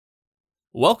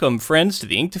Welcome, friends, to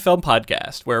the Ink to Film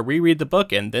podcast, where we read the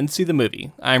book and then see the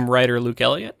movie. I'm writer Luke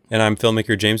Elliott. And I'm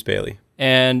filmmaker James Bailey.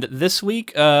 And this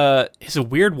week is a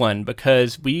weird one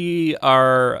because we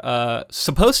are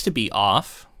supposed to be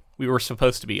off. We were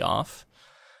supposed to be off.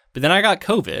 But then I got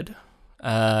COVID.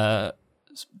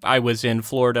 I was in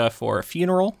Florida for a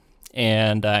funeral,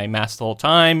 and I masked the whole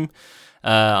time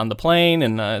on the plane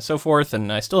and so forth, and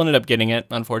I still ended up getting it,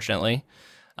 unfortunately.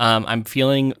 I'm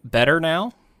feeling better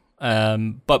now.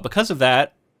 But because of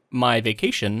that, my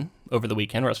vacation over the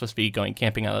weekend, where I was supposed to be going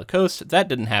camping on the coast, that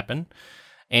didn't happen.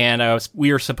 And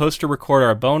we were supposed to record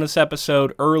our bonus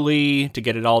episode early to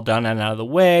get it all done and out of the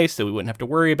way so we wouldn't have to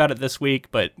worry about it this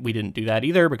week, but we didn't do that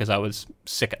either because I was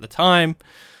sick at the time.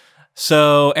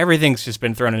 So everything's just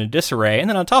been thrown into disarray. And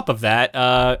then on top of that,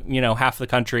 half the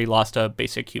country lost a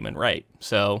basic human right.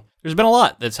 So there's been a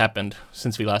lot that's happened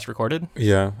since we last recorded.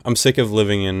 Yeah, I'm sick of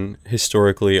living in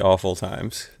historically awful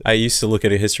times. I used to look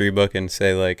at a history book and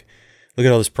say, like, look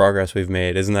at all this progress we've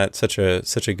made. Isn't that such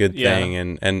a good thing?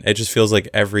 And it just feels like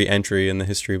every entry in the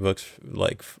history books,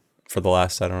 like, for the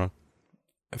last, I don't know,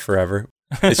 forever.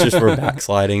 It's just we're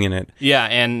backsliding in it. Yeah,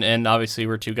 and obviously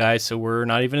we're two guys, so we're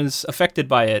not even as affected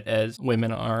by it as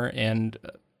women are, and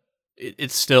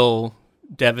it's still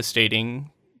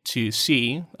devastating to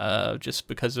see, just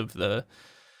because of the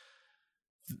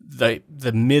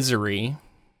misery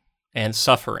and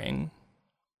suffering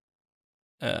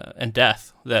and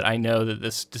death that I know that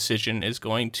this decision is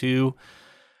going to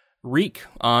wreak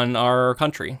on our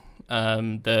country.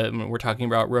 We're talking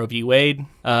about Roe v. Wade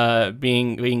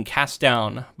being cast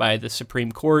down by the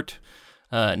Supreme Court,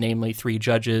 namely 3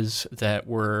 judges that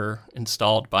were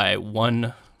installed by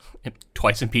one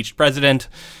twice impeached president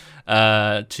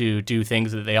to do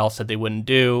things that they all said they wouldn't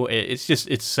do.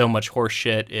 It's so much horse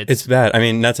shit. It's bad. I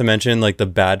mean, not to mention like the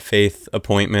bad faith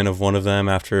appointment of one of them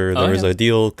after there was a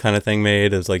deal kind of thing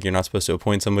made. It was like, you're not supposed to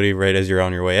appoint somebody right as you're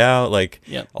on your way out. Like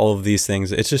all of these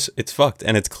things. It's fucked.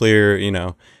 And it's clear,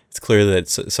 it's clear that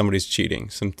somebody's cheating.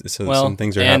 Some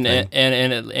things are happening.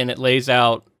 And it lays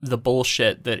out the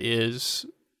bullshit that is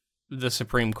the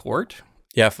Supreme Court.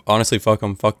 Yeah, honestly, fuck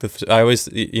them. I always,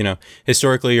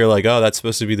 historically, you're like, oh, that's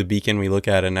supposed to be the beacon we look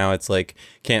at, and now it's like,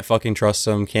 can't fucking trust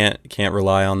them, can't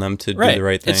rely on them to do the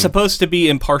right thing. It's supposed to be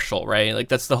impartial, right? Like,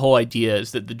 that's the whole idea,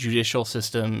 is that the judicial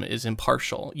system is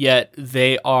impartial. Yet,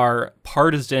 they are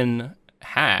partisan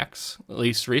hacks, at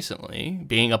least recently,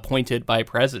 being appointed by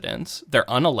presidents. They're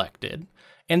unelected,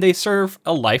 and they serve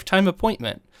a lifetime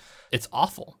appointment. It's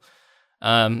awful.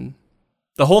 The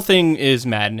whole thing is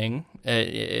maddening.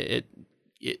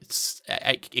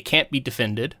 It can't be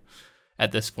defended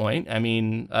at this point. I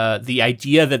mean, the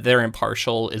idea that they're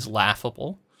impartial is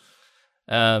laughable.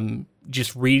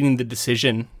 Just reading the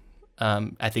decision,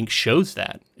 I think shows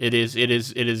that it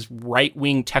is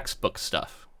right-wing textbook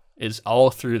stuff is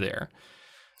all through there.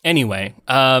 Anyway,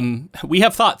 we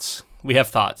have thoughts.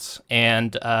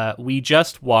 And we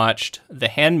just watched The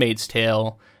Handmaid's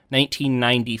Tale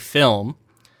 1990 film,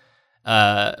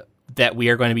 that we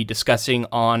are going to be discussing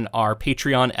on our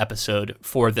Patreon episode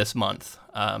for this month.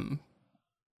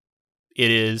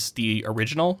 It is the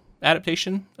original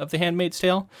adaptation of The Handmaid's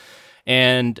Tale,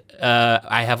 and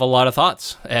I have a lot of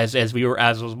thoughts. As I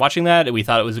was watching that, we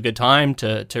thought it was a good time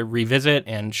to revisit,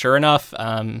 and sure enough,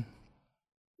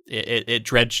 it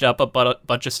dredged up a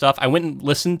bunch of stuff. I went and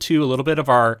listened to a little bit of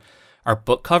our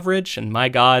book coverage, and my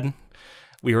God,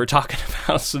 we were talking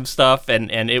about some stuff, and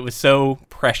it was so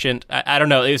prescient. I don't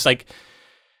know. It was like,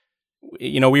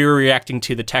 we were reacting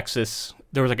to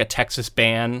there was like a Texas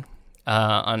ban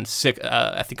on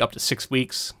I think up to 6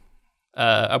 weeks,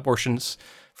 abortions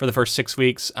for the first 6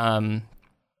 weeks.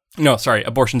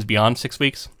 Abortions beyond 6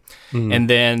 weeks. Mm-hmm. And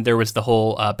then there was the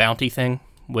whole bounty thing,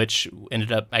 which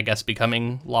ended up, I guess,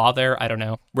 becoming law there. I don't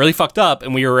know. Really fucked up,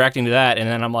 and we were reacting to that, and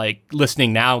then I'm like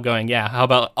listening now going, yeah, how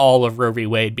about all of Roe v.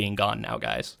 Wade being gone now,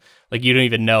 guys? Like, you don't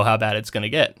even know how bad it's going to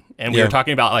get. And we were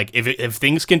talking about, like, if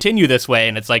things continue this way,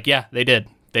 and it's like, yeah, they did.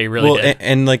 They really did.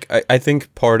 And like, I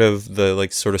think part of the,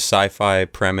 like, sort of sci-fi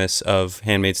premise of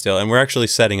Handmaid's Tale, and we're actually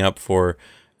setting up for,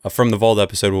 from the Vault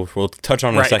episode, we'll touch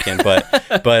on in a second,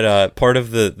 but part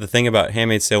of the thing about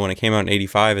Handmaid's Tale when it came out in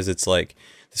 85 is it's like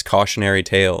this cautionary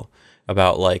tale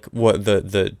about like what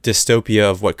the dystopia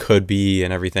of what could be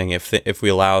and everything if we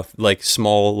allow like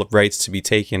small rights to be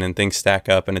taken and things stack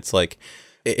up, and it's like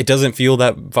it doesn't feel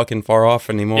that fucking far off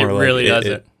anymore. It really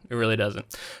doesn't. It really doesn't.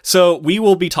 So we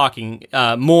will be talking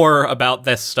more about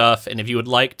this stuff, and if you would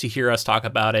like to hear us talk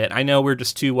about it, I know we're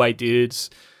just two white dudes,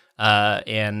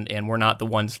 and we're not the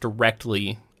ones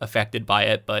directly affected by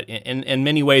it, but in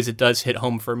many ways it does hit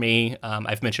home for me.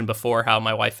 I've mentioned before how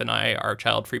my wife and I are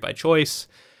child-free by choice,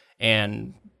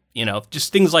 and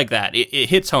just things like that. It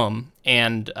hits home,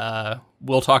 and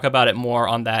we'll talk about it more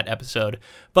on that episode.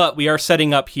 But we are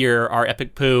setting up here our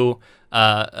Epic Poo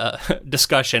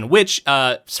discussion, which,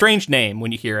 strange name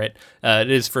when you hear it, it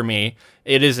is for me.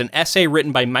 It is an essay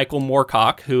written by Michael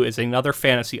Moorcock, who is another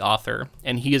fantasy author,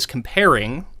 and he is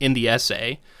comparing, in the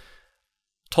essay,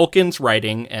 Tolkien's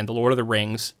writing and The Lord of the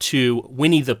Rings to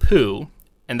Winnie the Pooh,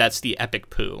 and that's the Epic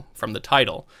Pooh from the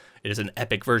title. It is an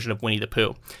epic version of Winnie the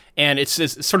Pooh. And it's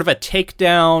sort of a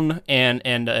takedown and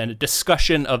a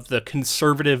discussion of the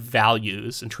conservative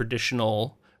values and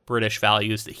traditional British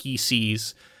values that he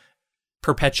sees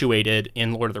perpetuated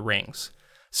in Lord of the Rings.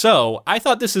 So I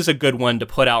thought this is a good one to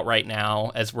put out right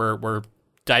now as we're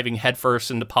diving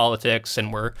headfirst into politics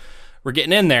and we're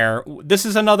getting in there. This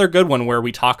is another good one where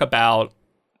we talk about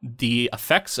the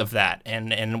effects of that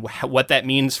and what that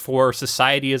means for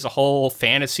society as a whole,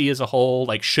 fantasy as a whole.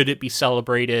 Like, should it be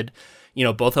celebrated?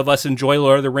 Both of us enjoy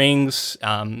Lord of the Rings.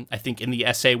 I think in the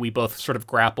essay we both sort of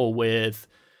grapple with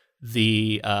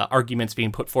the arguments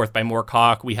being put forth by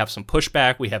Moorcock. We have some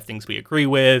pushback. We have things we agree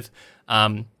with.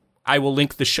 I will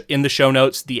link in the show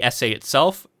notes the essay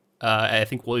itself. I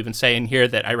think we'll even say in here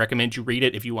that I recommend you read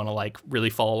it if you want to really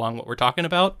follow along what we're talking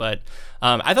about. But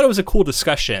I thought it was a cool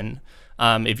discussion.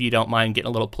 If you don't mind getting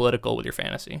a little political with your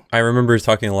fantasy. I remember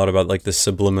talking a lot about the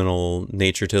subliminal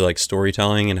nature to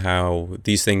storytelling and how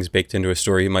these things baked into a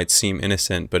story might seem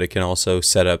innocent, but it can also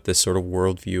set up this sort of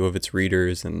worldview of its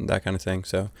readers and that kind of thing.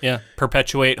 So yeah,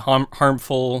 perpetuate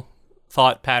harmful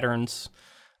thought patterns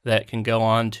that can go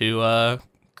on to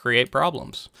create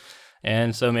problems.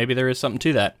 And so maybe there is something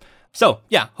to that. So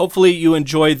yeah, hopefully you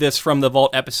enjoyed this From the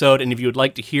Vault episode. And if you would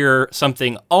like to hear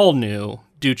something all new,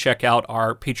 do check out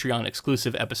our Patreon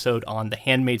exclusive episode on The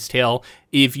Handmaid's Tale.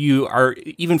 If you are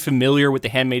even familiar with The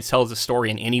Handmaid's Tale as a story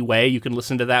in any way, you can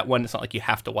listen to that one. It's not like you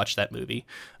have to watch that movie.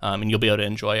 And you'll be able to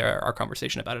enjoy our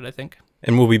conversation about it, I think.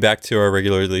 And we'll be back to our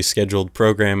regularly scheduled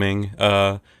programming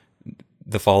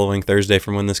the following Thursday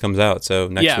from when this comes out. So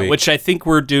next week. Yeah, which I think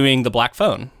we're doing The Black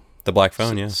Phone. The Black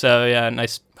Phone, yeah. So yeah,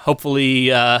 nice,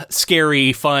 hopefully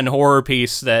scary, fun horror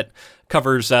piece that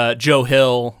covers Joe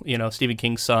Hill, Stephen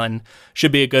King's son.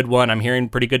 Should be a good one. I'm hearing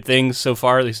pretty good things so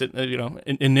far, at least,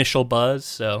 initial buzz.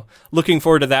 So looking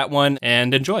forward to that one,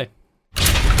 and enjoy.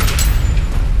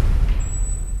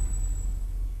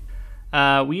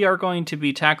 We are going to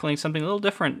be tackling something a little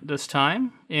different this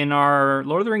time. In our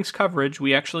Lord of the Rings coverage,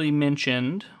 we actually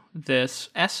mentioned this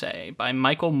essay by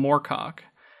Michael Moorcock,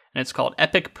 and it's called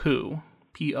Epic Pooh,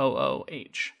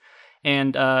 P-O-O-H.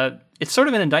 And it's sort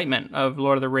of an indictment of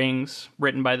Lord of the Rings,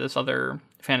 written by this other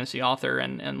fantasy author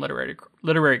and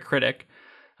literary critic,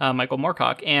 Michael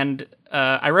Moorcock. And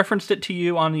I referenced it to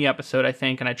you on the episode, I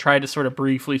think, and I tried to sort of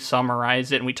briefly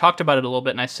summarize it. And we talked about it a little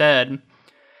bit, and I said,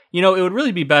 it would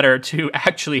really be better to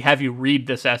actually have you read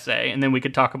this essay, and then we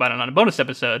could talk about it on a bonus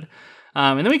episode.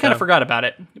 And then we kind of forgot about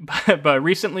it. But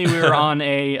recently we were on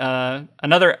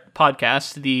another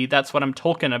podcast, the That's What I'm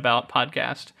Tolkien About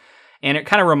podcast. And it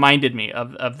kind of reminded me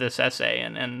of this essay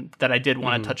and that I did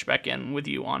want to touch back in with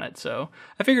you on it. So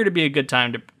I figured it'd be a good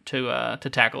time to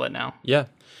tackle it now. Yeah.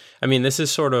 I mean, this is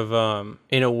sort of,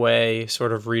 in a way,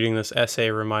 sort of reading this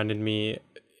essay reminded me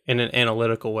in an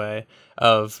analytical way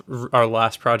of our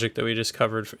last project that we just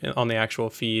covered on the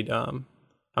actual feed.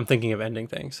 I'm thinking of Ending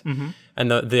Things. Mm-hmm. And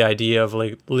the idea of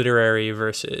literary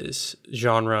versus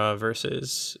genre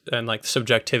versus and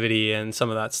subjectivity and some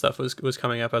of that stuff was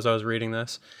coming up as I was reading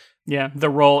this. Yeah, the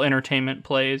role entertainment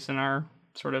plays in our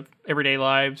sort of everyday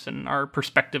lives and our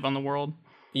perspective on the world.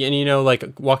 Yeah,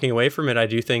 and walking away from it, I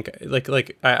do think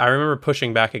I remember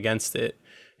pushing back against it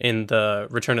in the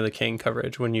Return of the King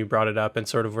coverage when you brought it up and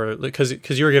sort of were because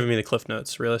you were giving me the cliff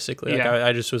notes realistically.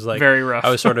 I just was very rough.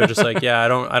 I was sort of just I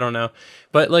don't know,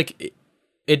 but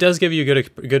it does give you a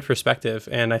good perspective,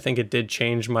 and I think it did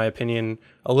change my opinion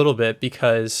a little bit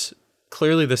because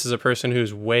clearly this is a person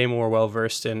who's way more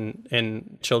well-versed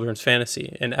in children's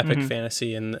fantasy and epic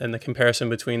fantasy and the comparison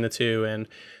between the two, and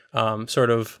sort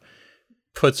of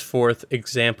puts forth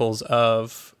examples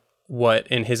of what,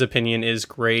 in his opinion, is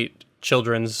great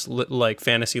children's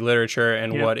fantasy literature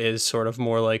and what is sort of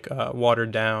more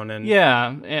watered down. And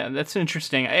yeah, that's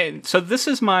interesting. So this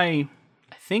is my,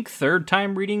 I think, third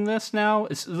time reading this now.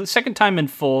 It's the second time in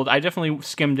full. I definitely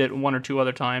skimmed it one or two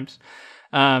other times.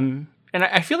 And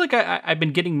I feel like I've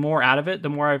been getting more out of it the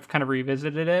more I've kind of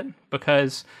revisited it,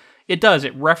 because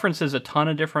it references a ton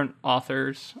of different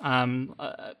authors.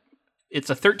 It's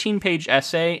a 13-page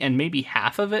essay, and maybe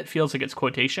half of it feels like it's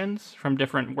quotations from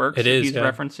different works he's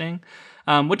referencing,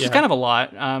 which is kind of a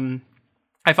lot.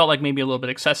 I felt like maybe a little bit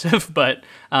excessive, but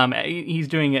he's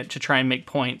doing it to try and make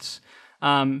points.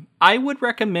 I would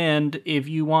recommend, if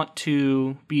you want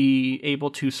to be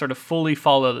able to sort of fully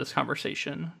follow this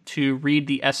conversation, to read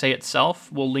the essay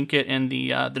itself. We'll link it in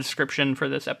the description for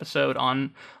this episode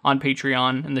on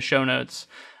Patreon in the show notes.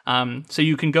 So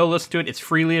you can go listen to it. It's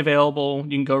freely available.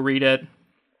 You can go read it,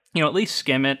 at least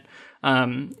skim it.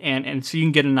 And so you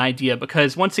can get an idea,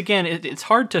 because once again, it's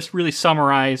hard to really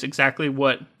summarize exactly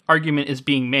what argument is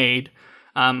being made.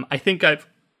 I think I've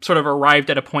sort of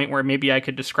arrived at a point where maybe I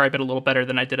could describe it a little better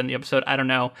than I did in the episode. I don't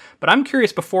know. But I'm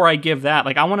curious, before I give that,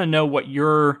 I want to know what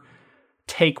your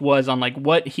take was on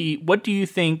what do you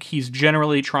think he's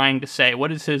generally trying to say?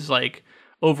 What is his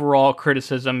overall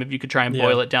criticism, if you could try and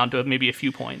boil it down to maybe a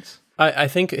few points? I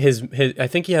think I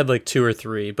think he had 2 or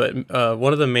 3, but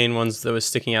one of the main ones that was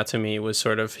sticking out to me was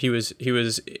sort of he was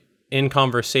in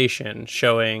conversation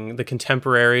showing the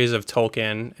contemporaries of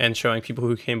Tolkien and showing people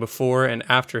who came before and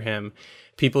after him,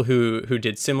 people who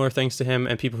did similar things to him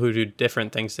and people who do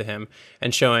different things to him,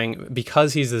 and showing,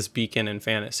 because he's this beacon in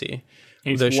fantasy,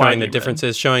 they're showing the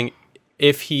differences, showing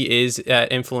if he is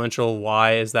influential,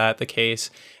 why is that the case,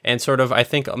 and sort of I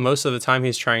think most of the time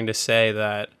he's trying to say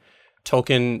that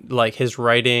Tolkien, his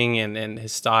writing and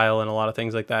his style and a lot of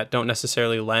things like that, don't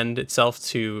necessarily lend itself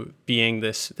to being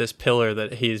this pillar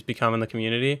that he's become in the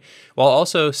community, while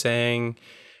also saying,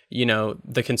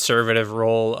 the conservative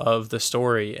role of the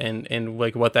story and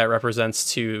what that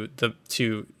represents to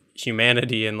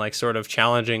humanity, and sort of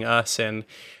challenging us and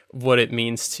what it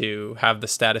means to have the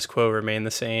status quo remain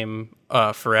the same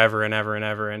forever and ever and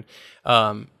ever. And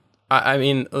I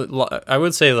mean, I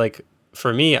would say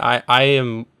for me, I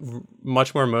am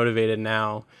much more motivated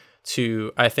now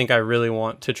I think I really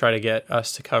want to try to get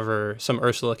us to cover some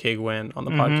Ursula K. Guin on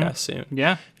the podcast soon.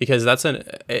 Yeah. Because that's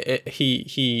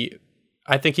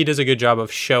I think he does a good job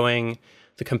of showing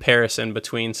the comparison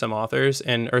between some authors,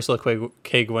 and Ursula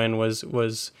K. Guin was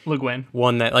Le Guin.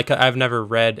 One that I've never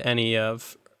read any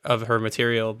of her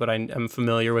material, but I'm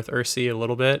familiar with Ursi a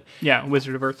little bit. Yeah,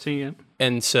 Wizard of Earthsea, yeah.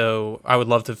 And so I would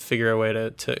love to figure a way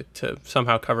to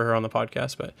somehow cover her on the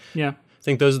podcast. But yeah, I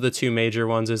think those are the 2 major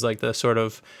ones, is the sort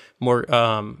of more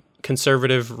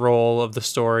conservative role of the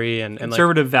story and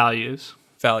conservative values.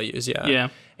 Values, yeah. Yeah.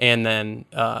 And then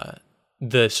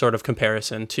the sort of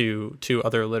comparison to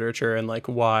other literature, and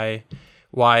why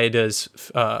does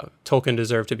Tolkien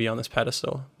deserve to be on this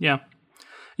pedestal? Yeah.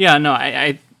 Yeah, no,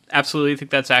 I absolutely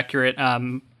think that's accurate.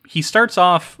 He starts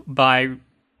off by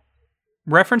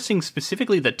referencing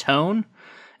specifically the tone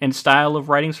and style of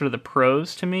writing, sort of the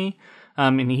prose to me,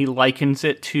 and he likens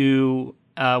it to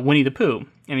Winnie the Pooh,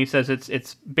 and he says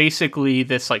it's basically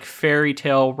this fairy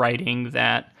tale writing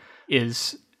that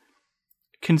is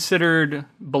considered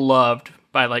beloved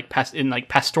by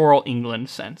pastoral England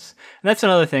sense. And that's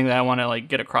another thing that I want to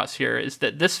get across here, is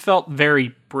that this felt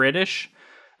very British.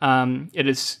 It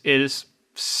is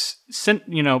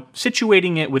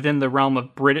situating it within the realm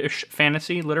of British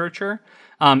fantasy literature.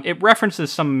 It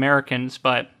references some Americans,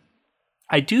 but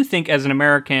I do think as an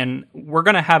American, we're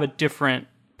going to have a different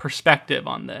perspective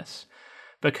on this,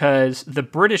 because the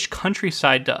British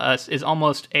countryside to us is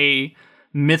almost a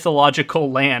mythological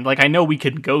land. I know we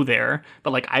could go there,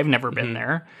 but I've never been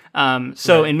there.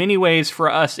 So in many ways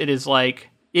for us, it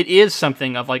is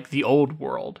something of the old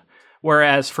world.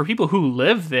 Whereas for people who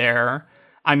live there,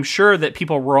 I'm sure that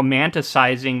people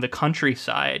romanticizing the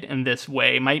countryside in this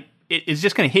way is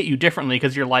just going to hit you differently,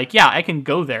 because you're yeah, I can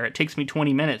go there. It takes me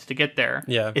 20 minutes to get there.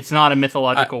 Yeah. It's not a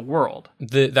mythological world.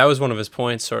 That was one of his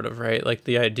points, sort of, right?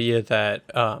 The idea that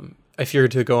if you're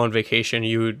to go on vacation,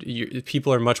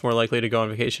 people are much more likely to go on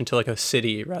vacation to a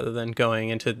city rather than going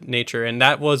into nature. And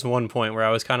that was one point where I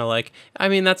was kind of I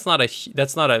mean, that's not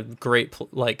a great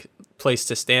place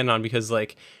to stand on, because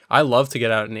I love to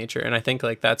get out in nature, and I think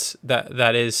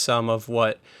that is some of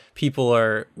what people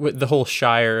are, with the whole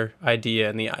Shire idea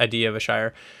and the idea of a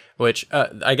Shire, which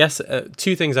I guess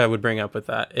 2 things I would bring up with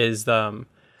that is the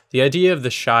idea of the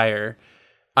Shire.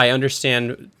 I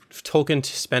understand Tolkien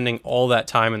spending all that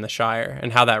time in the Shire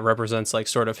and how that represents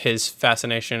sort of his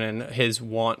fascination and his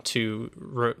want to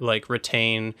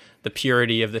retain the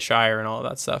purity of the Shire and all of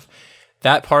that stuff.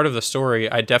 That part of the story,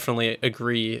 I definitely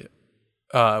agree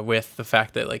with the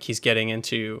fact that he's getting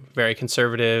into very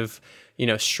conservative,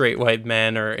 straight white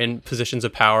men are in positions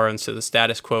of power, and so the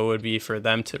status quo would be for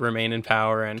them to remain in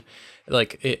power, and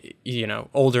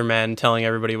older men telling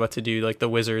everybody what to do, the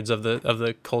wizards of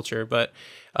the culture. But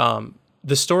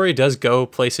the story does go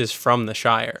places from the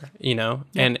Shire, Yeah.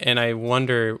 And I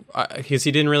wonder, because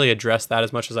he didn't really address that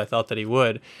as much as I thought that he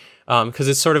would, because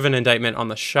it's sort of an indictment on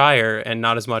the Shire and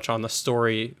not as much on the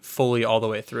story fully all the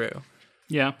way through.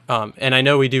 Yeah. And I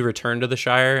know we do Return to the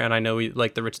Shire, and I know we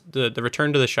like the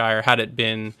Return to the Shire, had it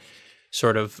been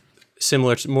sort of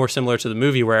more similar to the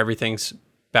movie where everything's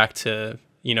back to,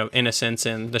 innocence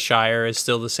and the Shire is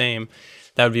still the same.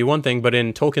 That would be one thing, but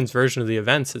in Tolkien's version of the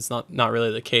events, it's not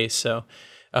really the case. So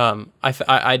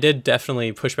I did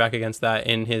definitely push back against that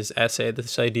in his essay,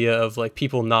 this idea of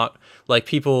people not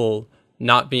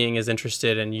being as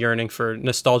interested and yearning for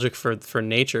nostalgic for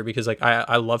nature, because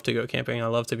I love to go camping. I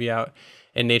love to be out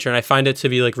in nature, and I find it to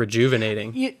be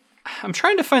rejuvenating. Yeah, I'm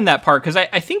trying to find that part because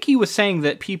I think he was saying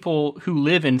that people who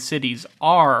live in cities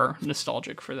are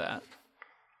nostalgic for that.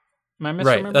 Am I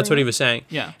misremembering? Right, that's what he was saying.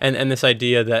 Yeah, and this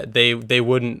idea that they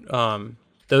wouldn't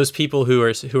those people who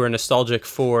are nostalgic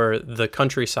for the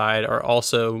countryside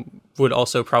would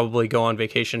also probably go on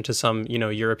vacation to some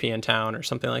European town or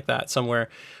something like that, somewhere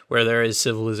where there is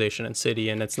civilization and city,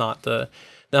 and it's not the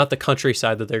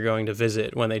countryside that they're going to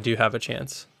visit when they do have a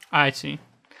chance. I see.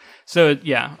 So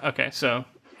yeah, okay. So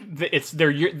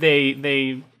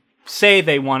they say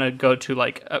they want to go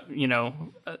to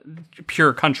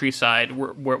pure countryside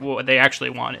where what they actually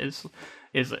want is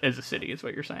a city, is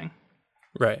what you're saying.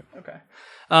 Right. Okay.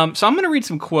 So I'm going to read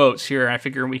some quotes here. I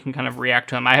figure we can kind of react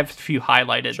to them. I have a few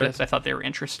highlighted because I thought they were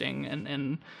interesting.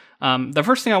 And the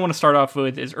first thing I want to start off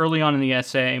with is early on in the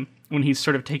essay when he's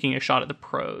sort of taking a shot at the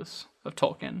prose of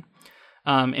Tolkien.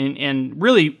 And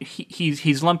really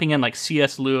he's lumping in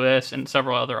C.S. Lewis and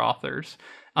several other authors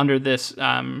under this,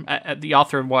 the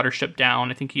author of Watership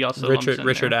Down. I think he also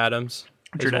Richard Adams.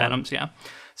 Richard Adams, yeah.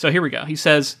 So here we go. He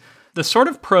says, the sort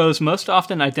of prose most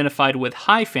often identified with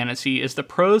high fantasy is the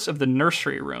prose of the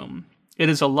nursery room. It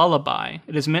is a lullaby.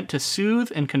 It is meant to soothe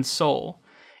and console.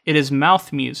 It is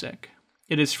mouth music.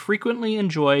 It is frequently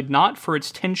enjoyed not for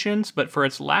its tensions, but for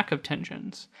its lack of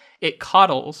tensions. It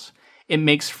coddles. It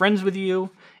makes friends with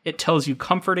you. It tells you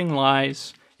comforting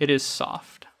lies. It is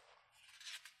soft.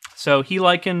 So he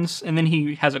likens, and then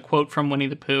he has a quote from Winnie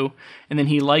the Pooh, and then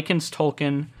he likens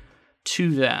Tolkien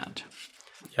to that.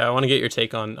 Yeah, I want to get your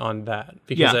take on that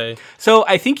because So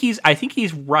I think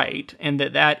he's right, and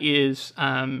that is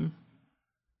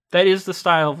the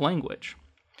style of language,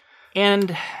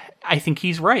 and I think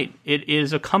he's right. It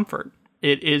is a comfort.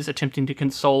 It is attempting to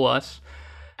console us.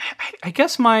 I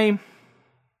guess my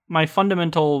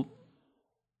fundamental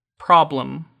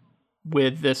problem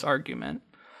with this argument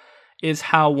is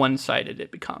how one-sided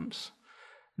it becomes.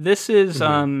 This is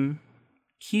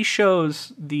he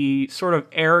shows the sort of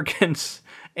arrogance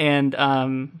and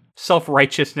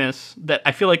self-righteousness that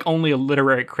I feel like only a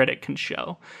literary critic can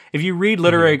show. If you read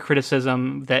literary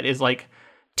criticism that is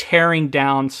tearing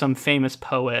down some famous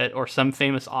poet or some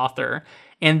famous author,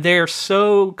 and they're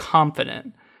so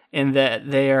confident in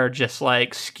that they are just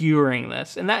skewering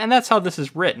this, and that's how this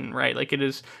is written, right? It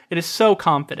is so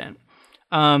confident.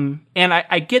 And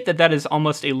I get that is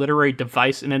almost a literary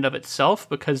device in and of itself,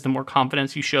 because the more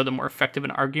confidence you show, the more effective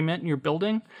an argument you're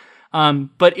building.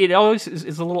 But it always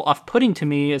is a little off-putting to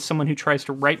me as someone who tries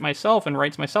to write myself and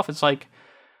writes myself. It's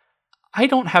I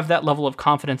don't have that level of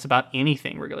confidence about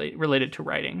anything related to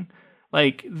writing.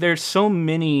 There's so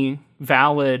many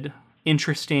valid,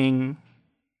 interesting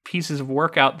pieces of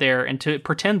work out there, and to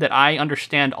pretend that I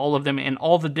understand all of them and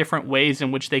all the different ways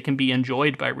in which they can be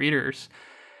enjoyed by readers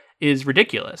is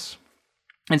ridiculous.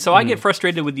 And so I get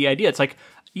frustrated with the idea. It's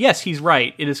yes, he's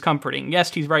right. It is comforting.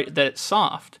 Yes, he's right that it's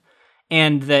soft,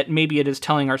 and that maybe it is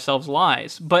telling ourselves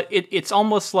lies. But it's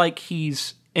almost like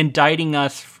he's indicting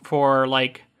us for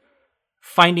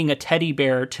finding a teddy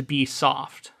bear to be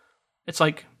soft. It's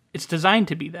it's designed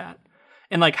to be that.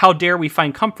 And how dare we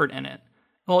find comfort in it?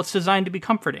 Well, it's designed to be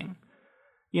comforting,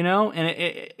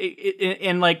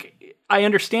 and I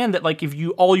understand that if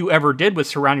all you ever did was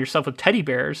surround yourself with teddy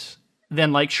bears,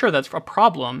 then sure, that's a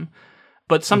problem,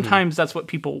 but sometimes that's what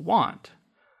people want.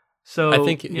 So I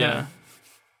think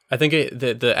I think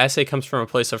the essay comes from a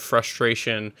place of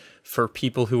frustration for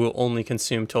people who will only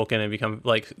consume Tolkien and become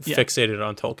fixated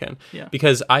on Tolkien. Yeah.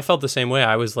 Because I felt the same way.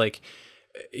 I was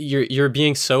you're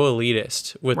being so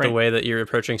elitist with the way that you're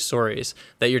approaching stories,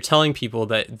 that you're telling people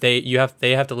that they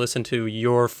have to listen to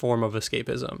your form of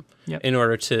escapism in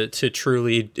order to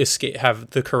truly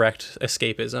have the correct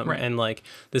escapism. Right. And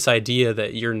this idea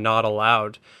that you're not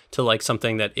allowed to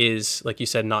something that is, like you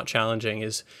said, not challenging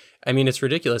is, I mean, it's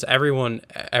ridiculous. Everyone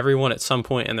at some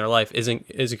point in their life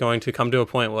is going to come to a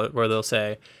point where they'll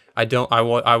say, I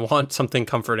want something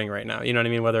comforting right now. You know what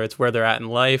I mean? Whether it's where they're at in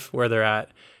life, where they're at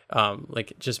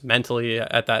just mentally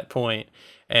at that point.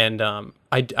 And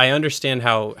I understand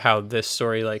how this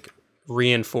story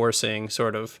reinforcing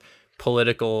sort of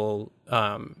political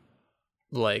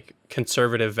like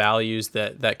conservative values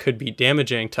that could be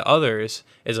damaging to others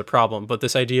is a problem. But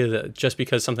this idea that just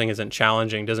because something isn't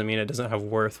challenging doesn't mean it doesn't have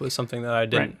worth was something that I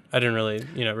didn't really,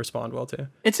 respond well to.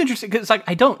 It's interesting because like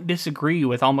I don't disagree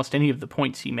with almost any of the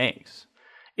points he makes.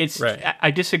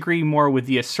 I disagree more with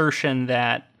the assertion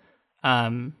that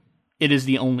it is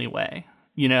the only way,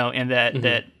 and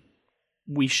that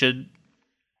we should.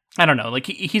 I don't know. Like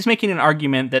he's making an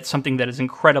argument that something that is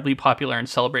incredibly popular and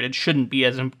celebrated shouldn't be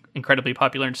as incredibly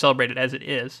popular and celebrated as it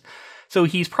is. So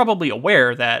he's probably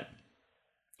aware that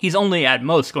he's only at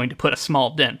most going to put a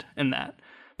small dent in that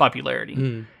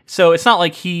popularity. So it's not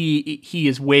like he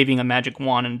is waving a magic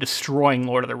wand and destroying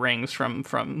Lord of the Rings from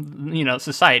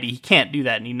society. He can't do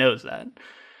that, and he knows that.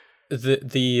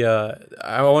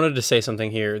 I wanted to say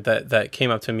something here that came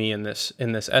up to me in this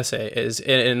essay is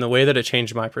in the way that it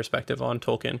changed my perspective on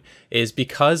Tolkien is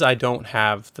because I don't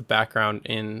have the background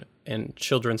in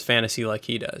children's fantasy like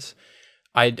he does.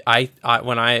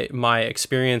 My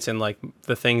experience and like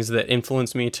the things that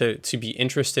influence me to be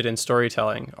interested in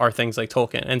storytelling are things like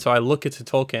Tolkien, and so I look at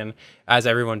Tolkien as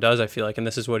everyone does. I feel like, and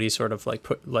this is what he's sort of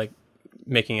like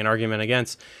making an argument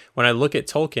against. When I look at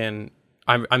Tolkien,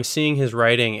 I'm seeing his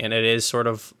writing, and it is sort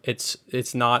of it's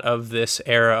not of this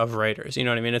era of writers. You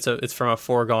know what I mean? It's from a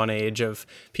foregone age of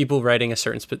people writing a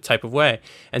certain type of way.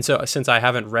 And so since I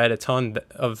haven't read a ton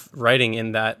of writing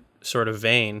in that sort of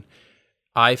vein,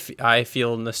 I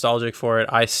feel nostalgic for it.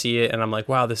 I see it, and I'm like,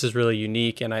 wow, this is really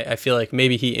unique. And I feel like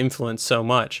maybe he influenced so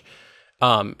much.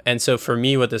 And so for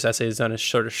me, what this essay has done is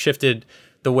sort of shifted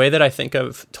the way that I think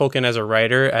of Tolkien as a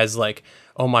writer as like,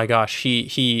 oh my gosh,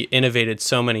 he innovated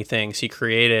so many things. He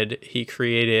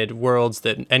created worlds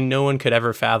and no one could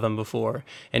ever fathom before.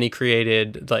 And he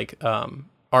created like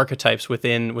archetypes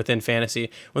within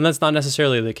fantasy, when that's not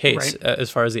necessarily the case, right,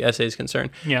 as far as the essay is concerned.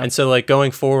 Yeah. And so like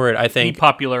going forward, I think he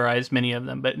popularized many of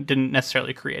them, but didn't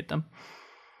necessarily create them.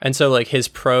 And so like his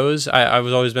prose, I've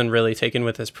always been really taken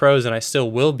with his prose, and I still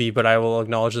will be, but I will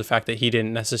acknowledge the fact that he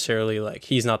didn't necessarily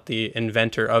he's not the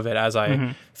inventor of it, as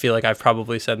I feel like I've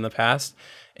probably said in the past.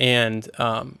 And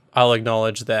I'll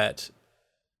acknowledge that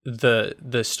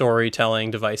the storytelling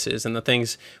devices and the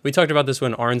things, we talked about this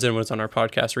when Arnzen was on our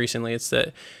podcast recently, it's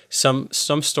that some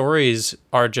stories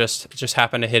are just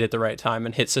happen to hit at the right time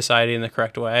and hit society in the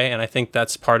correct way. And I think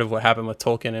that's part of what happened with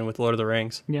Tolkien and with Lord of the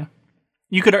Rings. Yeah.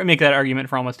 You could make that argument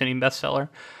for almost any bestseller.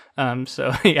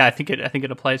 So yeah, I think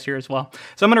it applies here as well.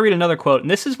 So I'm going to read another quote,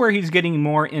 and this is where he's getting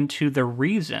more into the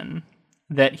reason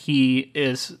that he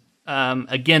is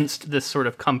against this sort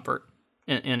of comfort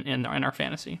in our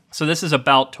fantasy. So this is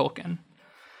about Tolkien.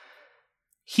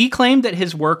 He claimed that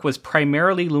his work was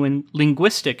primarily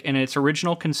linguistic in its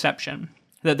original conception,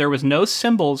 that there was no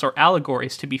symbols or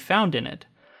allegories to be found in it.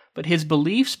 But his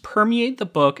beliefs permeate the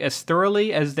book as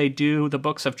thoroughly as they do the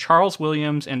books of Charles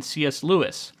Williams and C.S.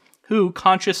 Lewis, who,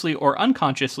 consciously or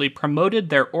unconsciously, promoted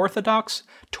their orthodox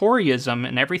Toryism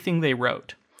in everything they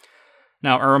wrote.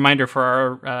 Now, a reminder for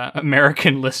our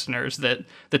American listeners that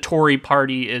the Tory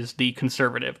party is the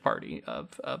conservative party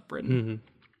of Britain. Mm-hmm.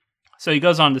 So he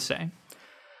goes on to say,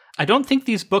 I don't think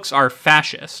these books are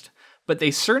fascist, but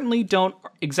they certainly don't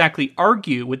exactly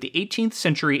argue with the 18th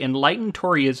century enlightened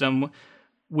Toryism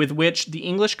with which the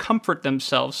English comfort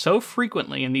themselves so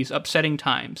frequently in these upsetting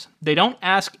times. They don't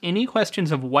ask any questions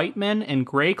of white men in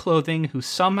gray clothing who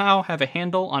somehow have a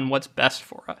handle on what's best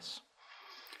for us.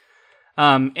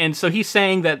 And so he's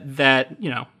saying that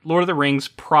Lord of the Rings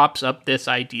props up this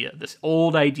idea, this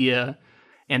old idea,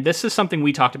 and this is something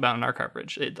we talked about in our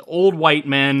coverage. The old white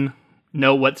men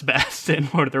know what's best in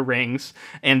Lord of the Rings,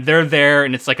 and they're there,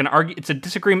 and it's like it's a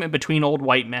disagreement between old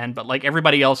white men, but like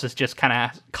everybody else is just kind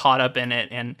of caught up in it,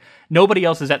 and nobody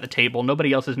else is at the table,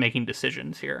 nobody else is making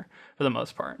decisions here for the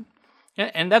most part.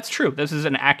 And that's true. This is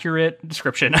an accurate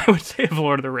description, I would say, of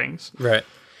Lord of the Rings. Right.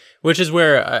 Which is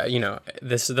where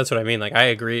that's what I mean. Like I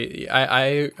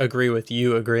agree with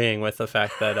you agreeing with the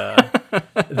fact that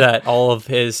that all of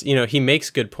his, he makes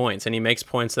good points, and he makes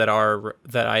points that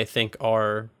I think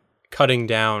are cutting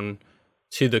down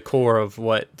to the core of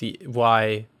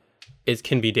why it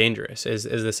can be dangerous is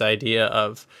this idea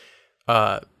of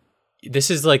this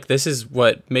is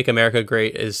what Make America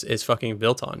Great is fucking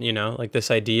built on, like this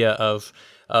idea of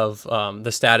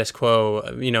the status quo.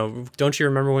 Don't you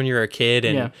remember when you were a kid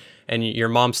and your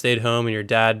mom stayed home and your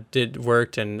dad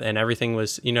worked and everything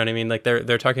was, you know what I mean? Like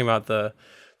they're talking about the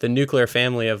nuclear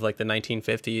family of like the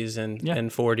 1950s and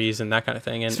 40s and that kind of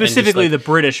thing. And specifically the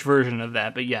British version of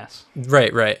that, but yes.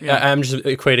 Right. Yeah. I'm just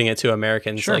equating it to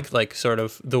Americans. Sure. Like sort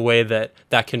of the way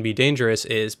that can be dangerous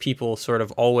is people sort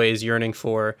of always yearning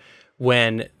for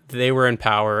when they were in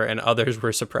power and others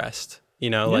were suppressed.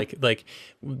 like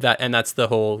that, and that's the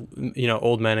whole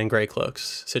old men in gray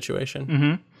cloaks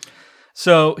situation.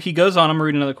 So he goes on, I'm going to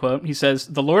read another quote. He says,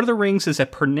 "The Lord of the Rings is a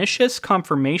pernicious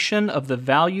confirmation of the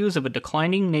values of a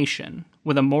declining nation,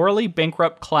 with a morally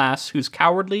bankrupt class whose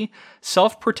cowardly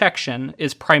self-protection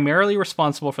is primarily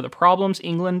responsible for the problems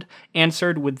England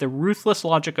answered with the ruthless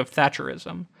logic of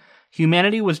Thatcherism.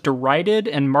 Humanity was derided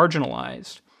and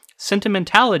marginalized.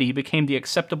 Sentimentality became the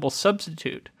acceptable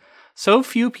substitute. So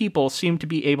few people seem to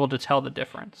be able to tell the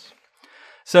difference."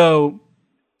 So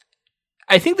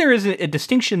I think there is a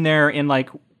distinction there in like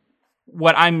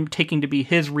what I'm taking to be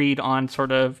his read on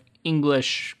sort of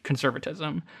English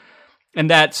conservatism. And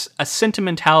that's a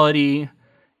sentimentality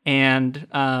and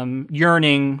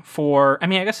yearning for, I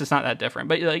mean, I guess it's not that different,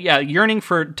 but yearning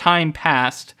for time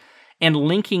past and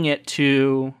linking it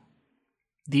to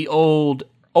the old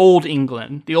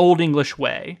England, the old English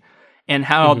way, and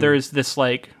how there's this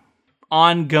like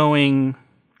ongoing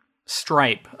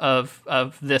stripe of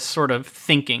this sort of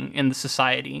thinking in the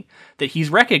society that he's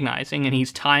recognizing, and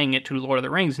he's tying it to Lord of the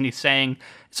Rings, and he's saying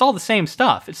it's all the same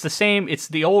stuff. It's the same. It's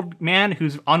the old man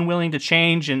who's unwilling to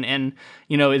change and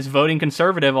is voting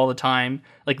conservative all the time.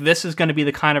 Like, this is going to be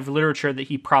the kind of literature that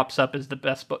he props up as the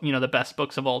best book, the best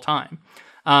books of all time.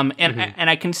 And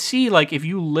I can see, like, if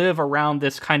you live around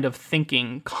this kind of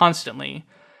thinking constantly,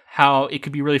 how it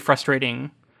could be really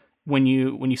frustrating when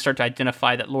you start to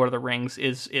identify that Lord of the Rings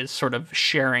is sort of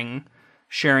sharing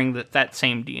that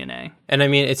same DNA. And I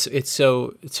mean, it's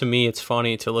so, to me, it's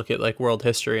funny to look at like world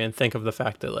history and think of the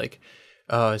fact that like,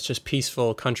 it's just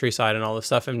peaceful countryside and all this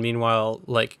stuff. And meanwhile,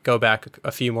 like, go back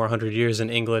a few more hundred years and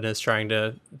England is trying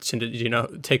to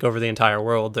take over the entire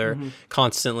world. They're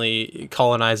constantly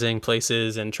colonizing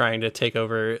places and trying to take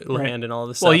over land and all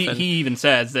this stuff. Well, he even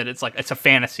says that it's like, it's a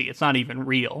fantasy. It's not even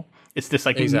real. It's this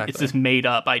like, it's this made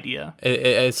up idea.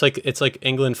 It's like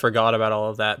England forgot about all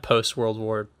of that post World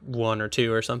War I or II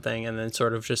or something. And then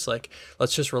sort of just like,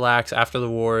 let's just relax after the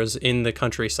wars in the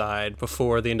countryside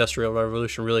before the Industrial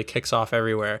Revolution really kicks off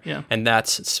everywhere. Yeah. And that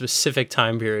specific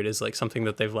time period is like something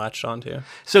that they've latched onto.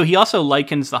 So he also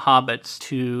likens the hobbits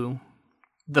to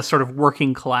the sort of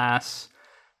working class,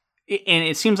 and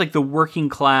it seems like the working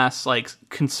class, like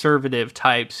conservative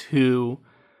types who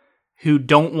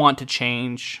don't want to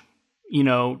change,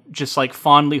 just like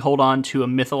fondly hold on to a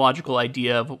mythological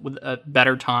idea of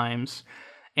better times.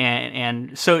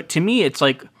 And so to me, it's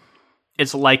like,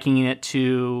 it's likening it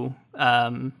to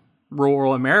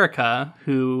rural America,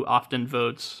 who often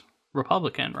votes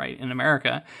Republican, right, in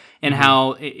America, and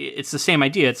how it's the same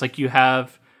idea. It's like you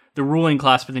have the ruling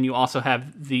class, but then you also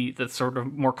have the sort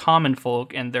of more common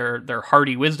folk and their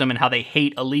hearty wisdom, and how they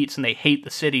hate elites and they hate the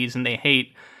cities and they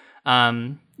hate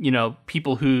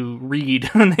people who read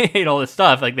and they hate all this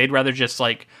stuff. Like, they'd rather just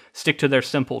like stick to their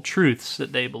simple truths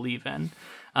that they believe in.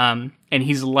 And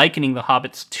he's likening the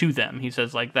hobbits to them. He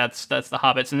says, like, that's the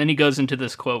hobbits. And then he goes into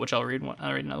this quote, which I'll read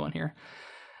another one here.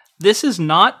 "This is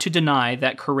not to deny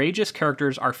that courageous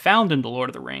characters are found in The Lord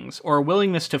of the Rings, or a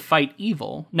willingness to fight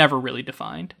evil, never really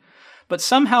defined. But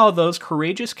somehow those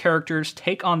courageous characters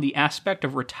take on the aspect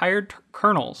of retired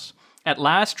colonels, at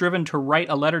last driven to write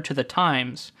a letter to the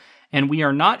Times, and we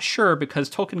are not sure, because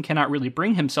Tolkien cannot really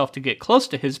bring himself to get close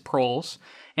to his proles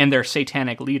and their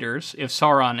satanic leaders, if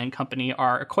Sauron and company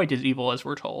are quite as evil as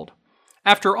we're told.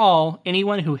 After all,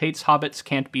 anyone who hates hobbits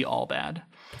can't be all bad."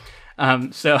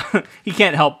 So he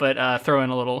can't help but throw in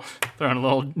a little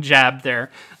jab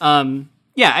there.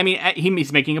 Yeah, I mean,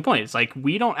 he's making a point. It's like,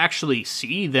 we don't actually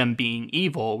see them being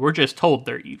evil. We're just told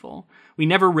they're evil. We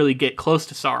never really get close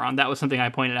to Sauron. That was something I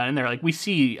pointed out in there. Like, we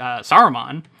see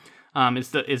Saruman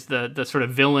is the sort of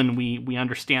villain we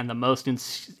understand the most,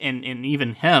 and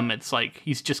even him, it's like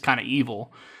he's just kind of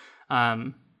evil.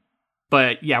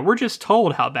 But yeah, we're just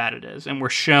told how bad it is, and we're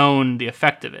shown the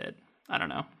effect of it. I don't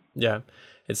know. Yeah.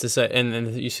 It's this,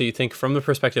 and you think from the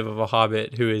perspective of a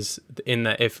hobbit who is in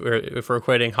that, if we're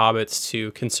equating hobbits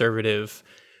to conservative,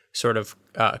 sort of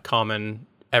common,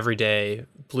 everyday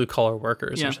blue collar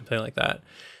workers or something like that,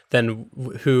 then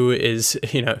who is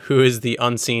the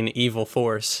unseen evil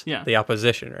force? Yeah, the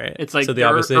opposition, right? It's like so the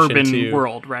urban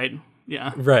world, right?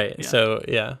 Yeah, right. Yeah. So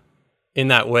yeah, in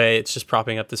that way, it's just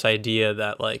propping up this idea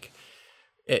that like.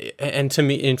 And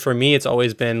for me, it's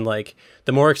always been like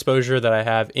the more exposure that I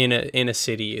have in a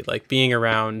city, like being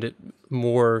around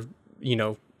more,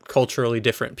 culturally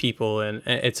different people, and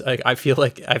it's like I feel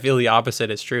the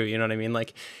opposite is true. You know what I mean?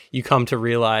 Like, you come to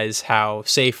realize how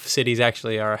safe cities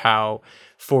actually are, how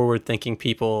forward-thinking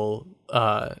people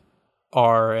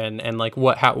are, and like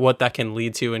what that can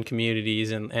lead to in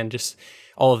communities, and just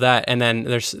all of that. And then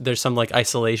there's some like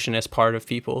isolationist part of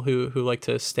people who like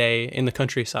to stay in the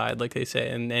countryside, like they say,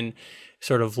 and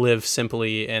sort of live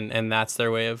simply, and that's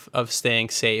their way of staying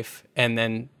safe. And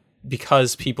then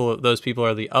because those people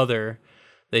are the other,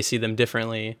 they see them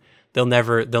differently. They'll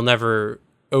never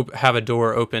have a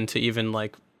door open to even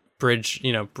like bridge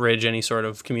any sort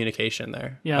of communication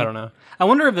there. Yeah. I don't know. I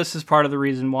wonder if this is part of the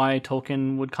reason why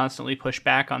Tolkien would constantly push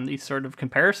back on these sort of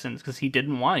comparisons, because he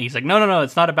didn't want. He's like, no,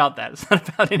 it's not about that. It's not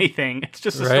about anything. It's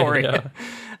just a story.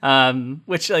 Yeah.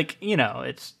 Which, like,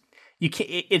 it's you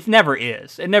can't. It never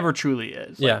is. It never truly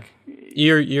is. Yeah.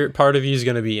 Your part of you is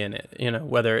going to be in it.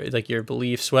 Whether like your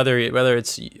beliefs, whether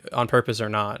it's on purpose or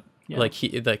not. Yeah. Like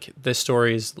this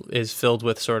story is filled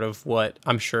with sort of what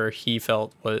I'm sure he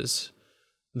felt was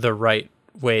the right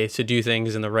way to do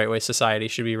things and the right way society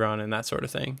should be run and that sort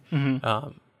of thing. Mm-hmm.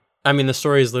 I mean, the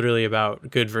story is literally about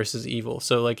good versus evil.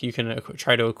 So like you can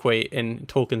try to equate in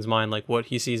Tolkien's mind like what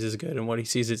he sees as good and what he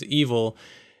sees as evil.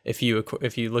 If you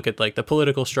look at like the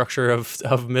political structure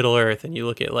of Middle Earth, and you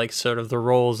look at like sort of the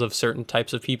roles of certain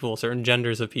types of people, certain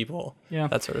genders of people,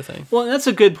 that sort of thing. Well, that's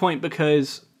a good point,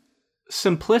 because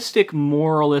simplistic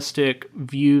moralistic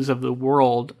views of the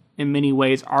world in many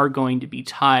ways are going to be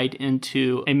tied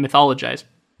into a mythologized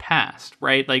past,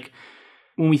 right? Like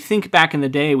when we think back in the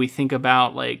day, we think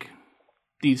about like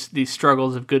these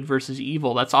struggles of good versus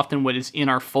evil. That's often what is in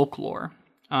our folklore.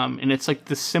 And it's like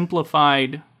the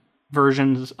simplified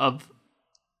versions of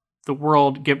the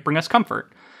world bring us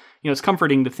comfort. It's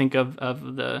comforting to think of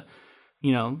the,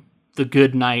 the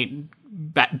good knight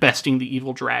besting the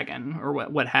evil dragon or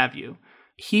what have you.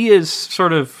 He is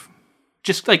sort of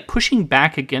just like pushing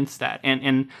back against that,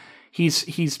 and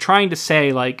he's trying to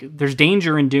say like there's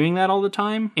danger in doing that all the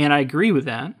time, and I agree with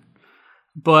that,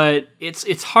 but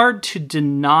it's hard to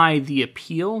deny the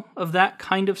appeal of that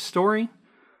kind of story,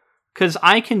 because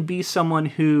I can be someone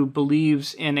who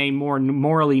believes in a more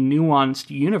morally nuanced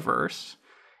universe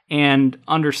and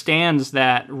understands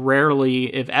that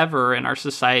rarely, if ever, in our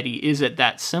society is it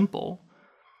that simple,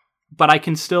 but I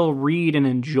can still read and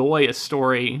enjoy a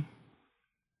story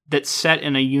that's set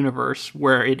in a universe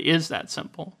where it is that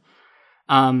simple.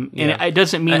 And it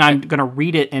doesn't mean I'm going to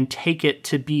read it and take it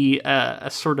to be a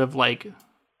sort of like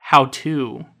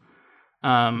how-to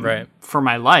for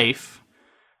my life.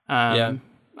 I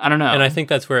don't know. And I think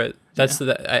that's where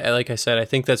like I said, I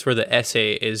think that's where the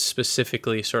essay is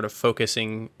specifically sort of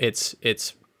focusing its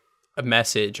a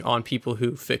message on people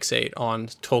who fixate on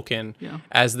Tolkien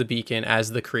as the beacon,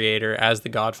 as the creator, as the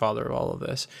godfather of all of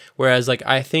this. Whereas like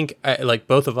I think like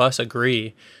both of us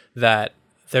agree that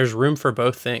there's room for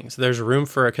both things. There's room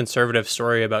for a conservative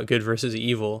story about good versus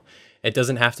evil. It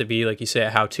doesn't have to be, like you say, a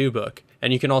how-to book.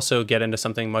 And you can also get into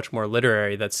something much more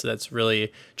literary that's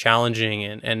really challenging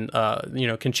and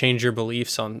can change your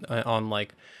beliefs on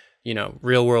like,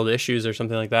 real world issues or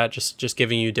something like that, just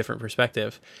giving you a different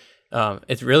perspective.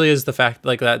 It really is the fact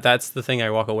like that's the thing I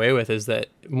walk away with, is that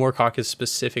Moorcock is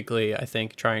specifically, I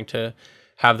think, trying to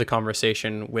have the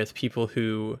conversation with people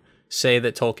who say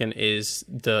that Tolkien is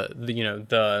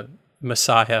the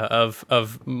messiah of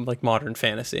like modern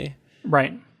fantasy.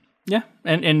 Right. Yeah.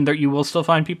 And there, you will still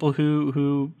find people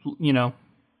who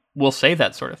will say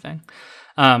that sort of thing.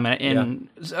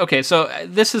 Okay, so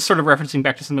this is sort of referencing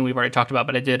back to something we've already talked about,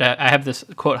 but I have this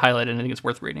quote highlighted and I think it's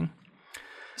worth reading.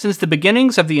 Since the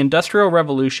beginnings of the Industrial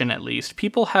Revolution, at least,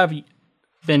 people have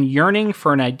been yearning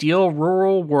for an ideal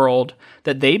rural world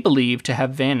that they believe to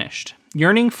have vanished,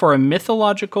 yearning for a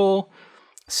mythological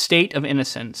state of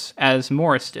innocence, as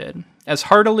Morris did, as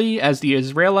heartily as the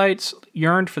Israelites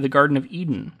yearned for the Garden of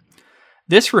Eden.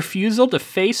 This refusal to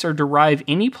face or derive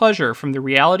any pleasure from the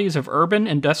realities of urban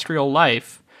industrial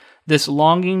life, this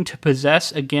longing to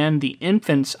possess again the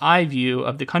infant's eye view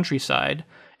of the countryside,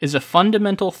 is a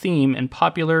fundamental theme in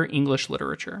popular English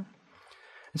literature.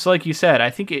 And so, like you said,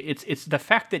 I think it's the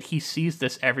fact that he sees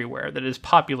this everywhere, that is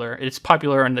popular. It's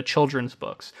popular in the children's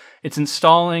books. It's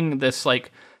installing this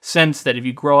like sense that if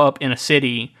you grow up in a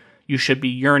city, you should be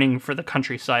yearning for the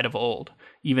countryside of old,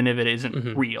 even if it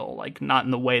isn't real, like not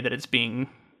in the way that it's being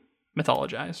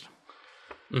mythologized.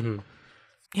 Mm-hmm.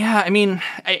 Yeah, I mean,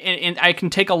 I can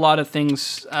take a lot of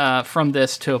things from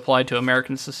this to apply to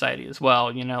American society as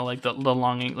well. Like the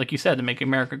longing, like you said, to make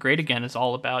America great again is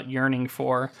all about yearning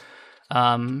for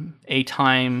a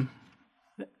time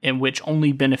in which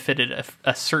only benefited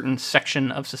a certain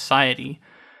section of society,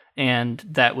 and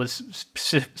that was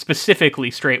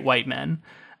specifically straight white men.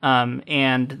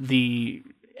 And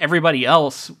everybody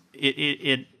else,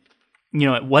 it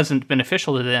wasn't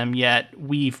beneficial to them. Yet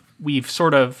we've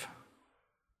sort of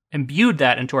imbued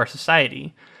that into our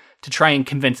society to try and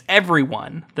convince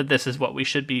everyone that this is what we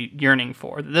should be yearning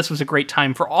for, that this was a great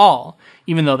time for all,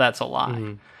 even though that's a lie.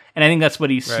 Mm-hmm. And I think that's what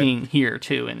he's seeing here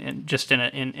too, in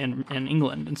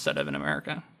England instead of in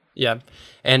America. Yeah,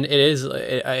 and it is.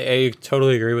 I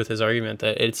totally agree with his argument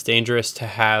that it's dangerous to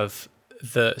have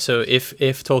so if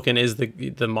Tolkien is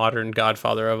the modern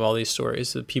godfather of all these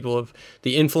stories, the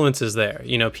influence is there.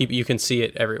 People, you can see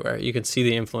it everywhere. You can see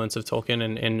the influence of Tolkien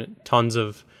and tons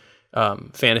of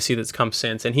fantasy that's come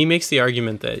since. And he makes the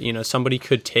argument that somebody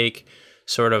could take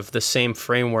sort of the same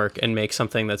framework and make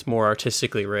something that's more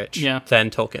artistically rich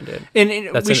than Tolkien did.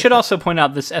 And we should also point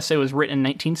out this essay was written in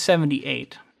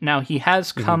 1978. Now, he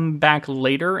has come back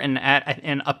later and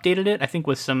updated it, I think,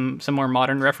 with some more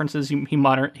modern references.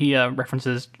 He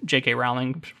references J.K.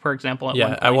 Rowling, for example.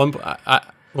 At one point,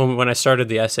 when I started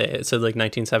the essay, it said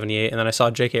 1978, and then I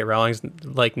saw J.K. Rowling's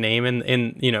name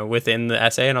in within the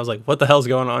essay, and I was like, "What the hell's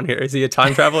going on here? Is he a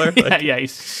time traveler?"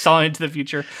 He's selling into the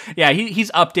future. Yeah,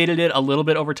 he's updated it a little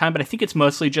bit over time, but I think it's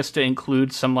mostly just to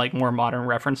include some more modern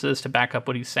references to back up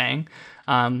what he's saying.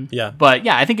 But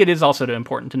I think it is also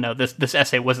important to know this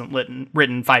essay wasn't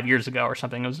written 5 years ago or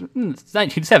something. It was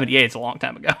 1978. It's a long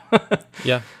time ago.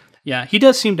 Yeah. He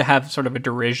does seem to have sort of a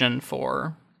derision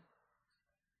for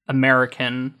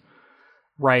American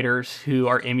writers who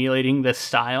are emulating this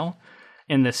style,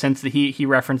 in the sense that he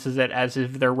references it as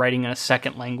if they're writing in a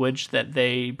second language that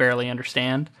they barely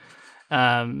understand.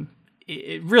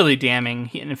 Really damning.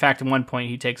 In fact, at one point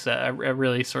he takes a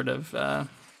really sort of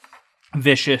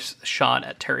vicious shot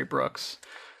at Terry Brooks,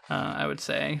 I would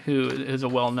say, who is a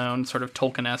well-known sort of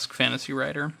Tolkien-esque fantasy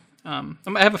writer. I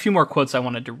have a few more quotes I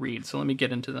wanted to read, so let me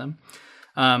get into them.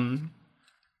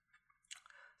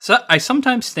 So I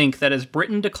sometimes think that as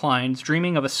Britain declines,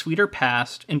 dreaming of a sweeter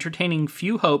past, entertaining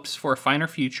few hopes for a finer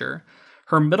future,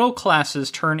 her middle classes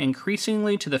turn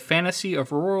increasingly to the fantasy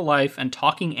of rural life and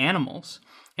talking animals,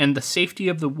 and the safety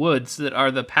of the woods that are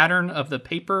the pattern of the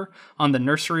paper on the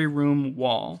nursery room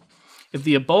wall. If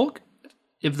the bulk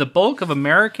of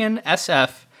American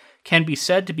SF can be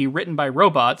said to be written by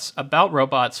robots, about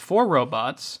robots, for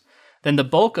robots, then the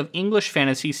bulk of English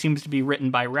fantasy seems to be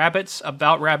written by rabbits,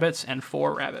 about rabbits, and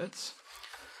for rabbits.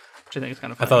 Which I think is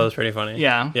kind of funny. I thought it was pretty funny.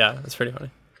 Yeah. Yeah, that's pretty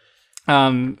funny.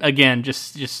 Again,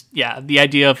 just the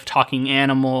idea of talking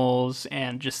animals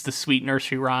and just the sweet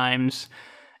nursery rhymes.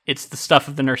 It's the stuff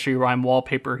of the nursery rhyme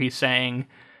wallpaper. He's saying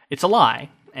it's a lie,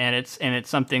 and it's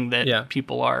something that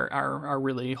people are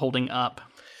really holding up.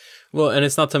 Well, and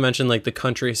it's not to mention the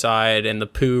countryside and the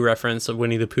Pooh reference, of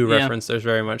Winnie the Pooh reference. There's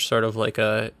very much sort of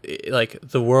the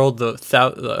world, the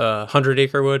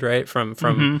 100-acre wood, right? From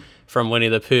Winnie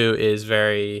the Pooh is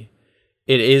very.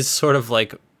 It is sort of I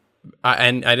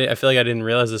feel like I didn't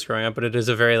realize this growing up, but it is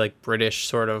a very British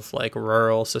sort of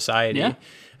rural society. Yeah.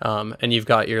 And you've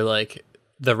got your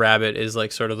the rabbit is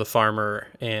sort of the farmer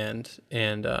and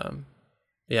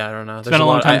yeah, I don't know. It's been a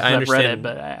long time since I've read it,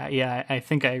 but I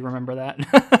think I remember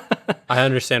that. I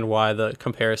understand why the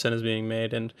comparison is being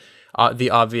made, and the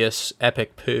obvious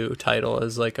epic Pooh title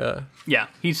is a... Yeah,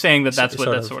 he's saying that's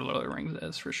what that sort of Lord of the Rings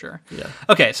is, for sure. Yeah.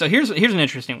 Okay, so here's an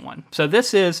interesting one. So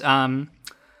this is,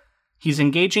 he's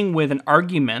engaging with an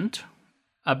argument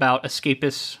about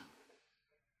escapist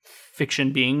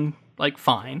fiction being,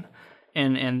 fine,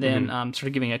 and then sort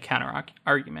of giving a counter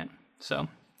argument. So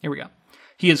here we go.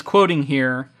 He is quoting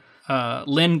here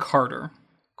Lynn Carter.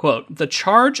 Quote, "The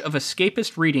charge of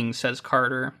escapist reading," says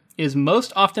Carter, "is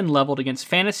most often leveled against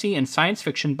fantasy and science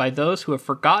fiction by those who have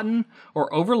forgotten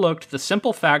or overlooked the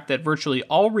simple fact that virtually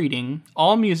all reading,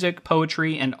 all music,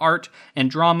 poetry, and art,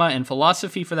 and drama, and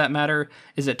philosophy for that matter,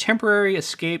 is a temporary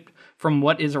escape from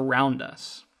what is around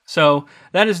us." So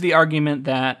that is the argument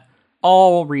that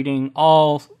all reading,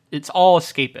 it's all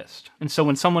escapist. And so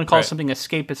when someone calls something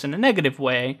escapist in a negative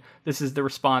way, this is the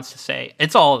response to say,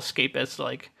 it's all escapist.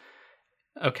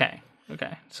 Okay.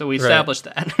 So we established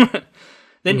that.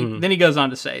 Then he goes on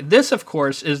to say, "This, of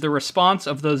course, is the response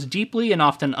of those deeply and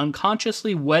often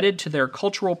unconsciously wedded to their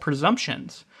cultural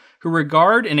presumptions, who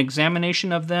regard an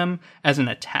examination of them as an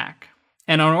attack.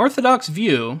 An unorthodox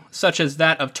view, such as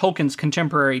that of Tolkien's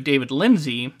contemporary David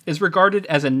Lindsay, is regarded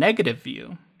as a negative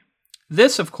view.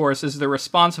 This, of course, is the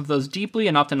response of those deeply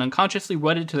and often unconsciously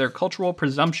wedded to their cultural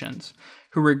presumptions,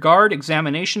 who regard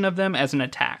examination of them as an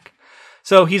attack."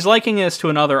 So he's likening this to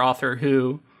another author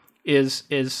who is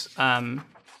he's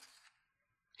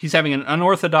having an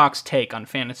unorthodox take on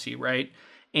fantasy, right?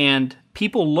 And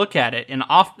people look at it and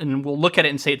often will look at it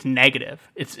and say it's negative.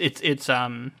 It's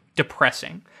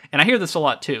depressing. And I hear this a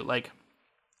lot too.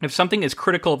 If something is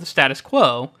critical of the status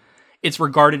quo, it's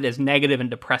regarded as negative and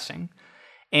depressing.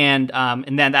 And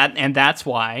that's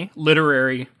why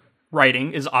literary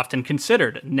writing is often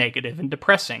considered negative and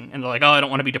depressing. And they're like, oh, I don't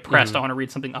want to be depressed. I want to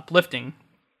read something uplifting.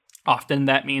 Often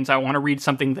that means I want to read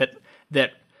something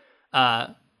that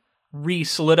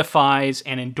re-solidifies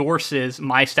and endorses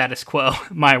my status quo,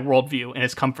 my worldview, and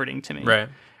is comforting to me.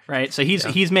 Right. So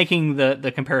he's making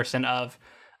the comparison of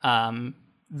that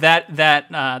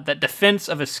defense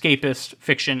of escapist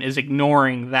fiction is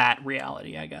ignoring that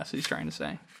reality, I guess he's trying to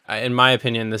say. In my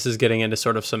opinion, this is getting into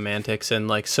sort of semantics and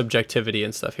like subjectivity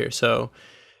and stuff here. So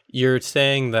you're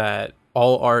saying that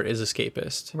all art is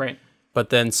escapist. Right.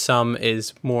 But then some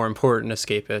is more important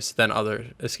escapist than other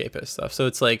escapist stuff. So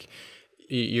it's like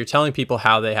you're telling people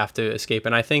how they have to escape.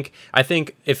 And I think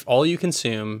if all you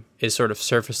consume is sort of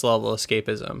surface level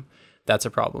escapism, that's a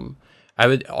problem. I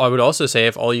would also say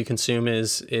if all you consume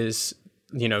is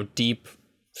deep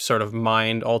sort of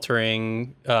mind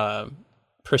altering,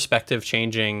 perspective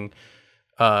changing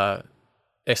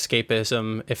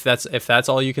escapism, if that's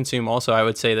all you consume also, I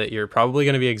would say that you're probably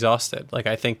going to be exhausted. Like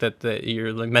I think that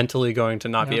you're like mentally going to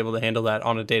not be able to handle that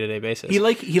on a day-to-day basis.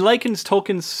 He likens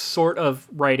Tolkien's sort of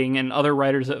writing and other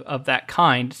writers of that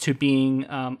kind to being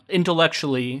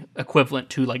intellectually equivalent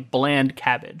to like bland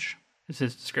cabbage is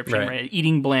his description, right?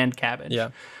 Eating bland cabbage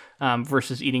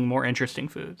versus eating more interesting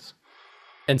foods.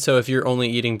 And so if you're only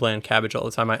eating bland cabbage all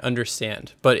the time, I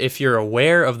understand. But if you're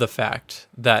aware of the fact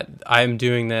that I'm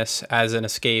doing this as an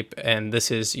escape and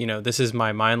this is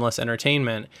my mindless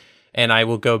entertainment, and I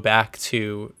will go back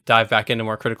to dive back into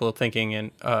more critical thinking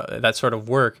and that sort of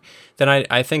work, then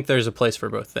I think there's a place for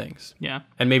both things. Yeah.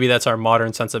 And maybe that's our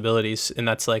modern sensibilities, and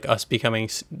that's like us becoming,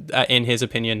 in his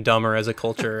opinion, dumber as a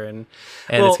culture, and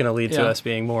it's going to lead to us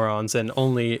being morons and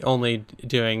only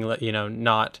doing,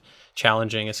 not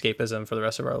challenging escapism for the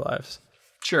rest of our lives.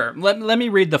 Sure. Let me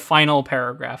read the final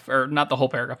paragraph, or not the whole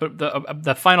paragraph, but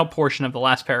the final portion of the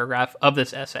last paragraph of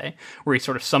this essay, where he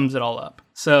sort of sums it all up.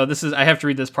 So I have to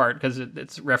read this part because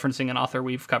it's referencing an author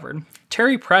we've covered.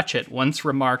 Terry Pratchett once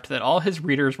remarked that all his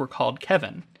readers were called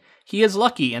Kevin. He is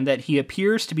lucky in that he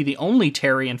appears to be the only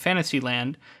Terry in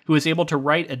Fantasyland who is able to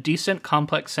write a decent,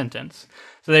 complex sentence.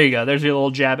 So there you go. There's your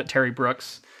little jab at Terry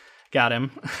Brooks. Got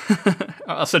him.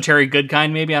 Also Terry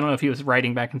Goodkind, maybe. I don't know if he was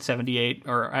writing back in 78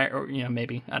 or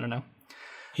maybe. I don't know.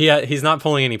 He's not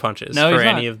pulling any punches for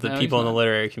any of the people in the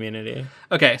literary community.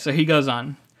 Okay, so he goes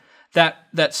on.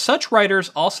 That such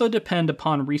writers also depend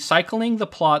upon recycling the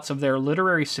plots of their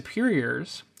literary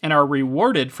superiors and are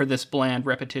rewarded for this bland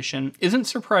repetition isn't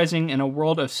surprising in a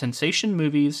world of sensation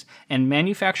movies and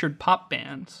manufactured pop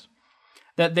bands.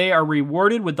 That they are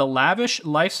rewarded with the lavish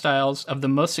lifestyles of the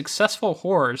most successful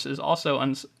whores is also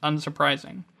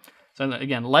unsurprising. So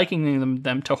again, likening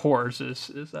them to whores is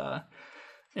an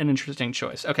interesting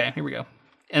choice. Okay, here we go.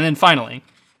 And then finally,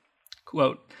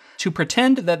 quote, to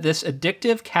pretend that this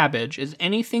addictive cabbage is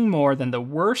anything more than the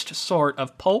worst sort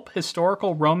of pulp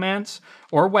historical romance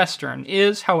or Western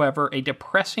is, however, a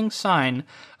depressing sign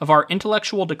of our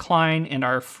intellectual decline and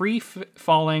our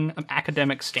free-falling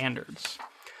academic standards.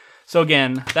 So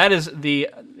again,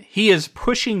 he is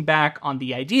pushing back on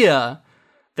the idea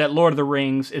that Lord of the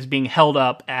Rings is being held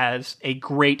up as a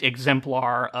great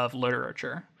exemplar of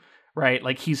literature, right?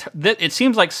 Like it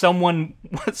seems like someone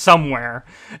somewhere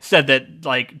said that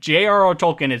like J.R.R.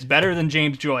 Tolkien is better than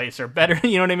James Joyce or better,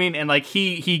 you know what I mean? And like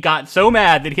he got so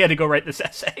mad that he had to go write this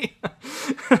essay.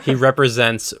 He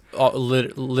represents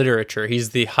literature. He's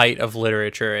the height of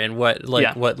literature and what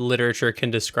literature can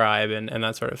describe and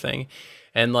that sort of thing.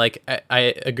 And like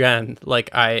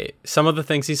some of the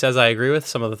things he says I agree with,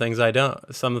 some of the things I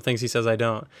don't. Some of the things he says I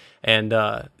don't. And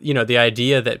the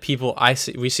idea that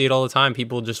we see it all the time.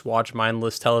 People just watch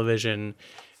mindless television.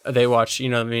 They watch,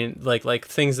 like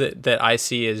things that I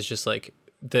see is just like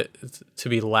to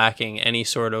be lacking any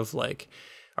sort of like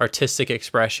artistic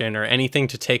expression or anything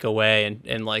to take away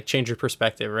and like change your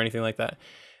perspective or anything like that.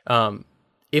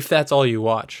 If that's all you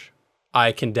watch,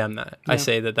 I condemn that. Yeah. I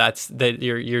say that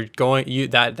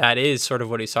is sort of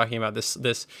what he's talking about.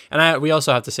 This, and we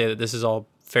also have to say that this is all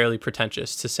fairly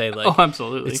pretentious to say like, oh,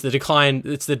 absolutely. It's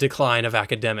the decline of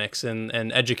academics and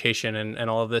education and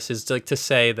all of this is like to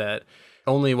say that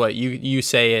only what you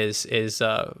say is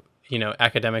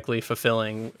academically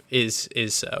fulfilling is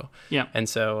so. Yeah. And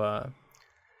so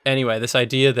anyway, this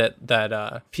idea that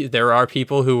there are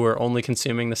people who are only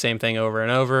consuming the same thing over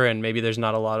and over, and maybe there's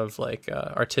not a lot of like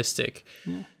artistic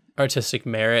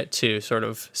merit to sort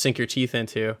of sink your teeth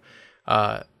into,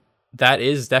 that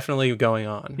is definitely going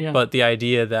on. Yeah. But the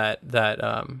idea that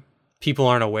people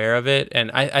aren't aware of it, and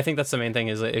I think that's the main thing,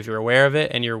 is that if you're aware of it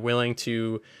and you're willing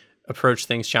to approach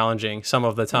things challenging some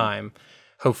of the time,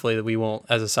 hopefully that we won't,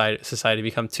 as a society,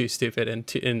 become too stupid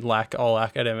and lack all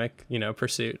academic,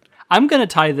 pursuit. I'm going to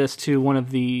tie this to one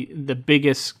of the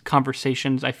biggest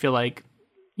conversations I feel like,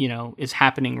 is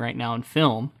happening right now in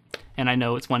film. And I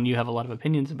know it's one you have a lot of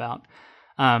opinions about.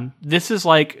 This is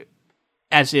like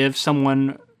as if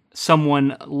someone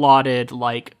lauded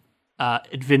like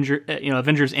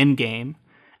Avengers Endgame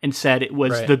and said it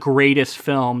was the greatest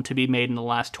film to be made in the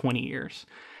last 20 years.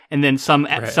 And then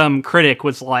some critic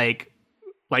was like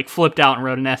flipped out and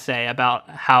wrote an essay about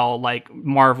how like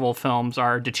Marvel films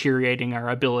are deteriorating our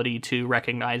ability to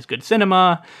recognize good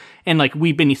cinema. And like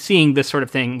we've been seeing this sort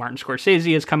of thing. Martin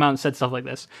Scorsese has come out and said stuff like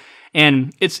this.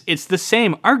 And it's the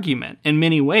same argument in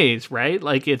many ways, right?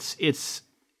 Like it's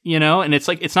and it's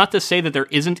like, it's not to say that there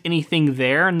isn't anything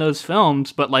there in those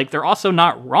films, but like they're also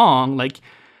not wrong. Like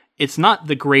it's not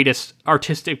the greatest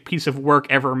artistic piece of work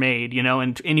ever made,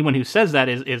 and anyone who says that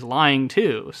is lying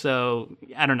too. So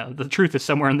I don't know. The truth is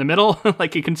somewhere in the middle.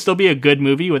 Like it can still be a good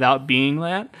movie without being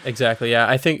that. Exactly. Yeah.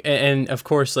 I think, and of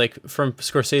course, like from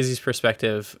Scorsese's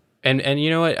perspective, and you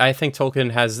know what, I think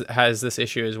Tolkien has this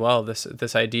issue as well.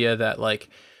 This idea that like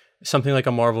something like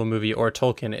a Marvel movie or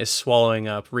Tolkien is swallowing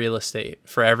up real estate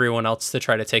for everyone else to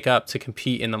try to take up to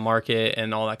compete in the market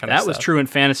and all that kind of stuff. That was true in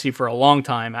fantasy for a long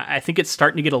time. I think it's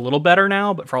starting to get a little better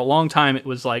now, but for a long time it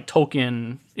was like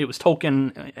Tolkien. It was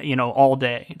Tolkien, all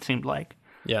day. It seemed like.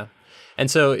 Yeah. And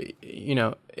so,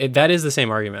 that is the same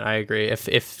argument. I agree.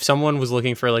 If someone was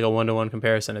looking for like a 1-to-1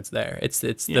 comparison, it's there. It's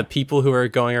the people who are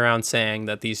going around saying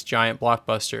that these giant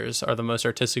blockbusters are the most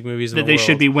artistic movies in the world. That they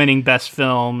should be winning best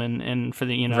film and for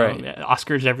the,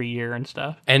 Oscars every year and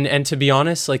stuff. And to be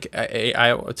honest, like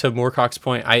I to Moorcock's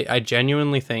point, I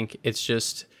genuinely think it's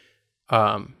just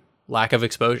lack of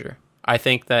exposure. I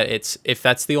think that if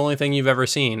that's the only thing you've ever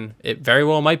seen, it very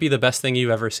well might be the best thing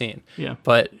you've ever seen. Yeah.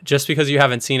 But just because you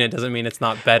haven't seen it doesn't mean it's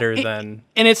not better than...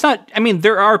 And it's not... I mean,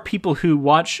 there are people who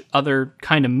watch other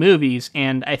kind of movies,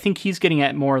 and I think he's getting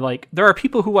at more like... There are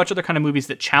people who watch other kind of movies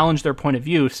that challenge their point of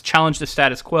view, challenge the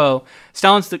status quo,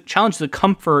 challenge the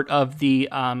comfort of the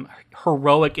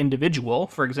heroic individual,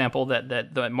 for example,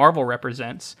 that Marvel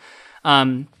represents.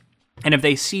 And if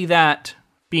they see that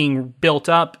being built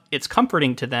up, it's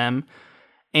comforting to them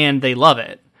and they love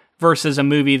it, versus a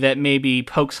movie that maybe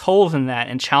pokes holes in that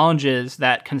and challenges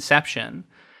that conception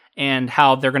and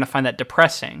how they're going to find that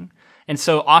depressing. And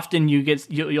so often you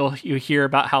hear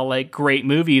about how like great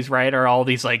movies, right, are all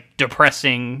these like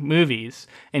depressing movies,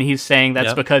 and he's saying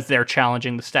that's because they're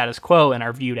challenging the status quo and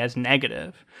are viewed as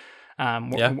negative,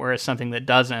 whereas something that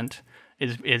doesn't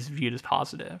is viewed as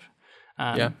positive.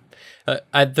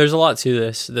 There's a lot to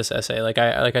this essay. Like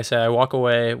I said, I walk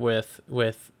away with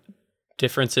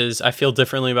differences. I feel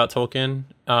differently about Tolkien,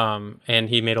 and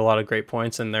he made a lot of great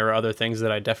points, and there were other things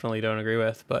that I definitely don't agree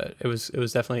with. But it was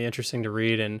definitely interesting to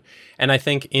read, and I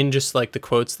think in just like the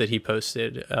quotes that he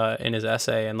posted in his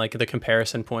essay and like the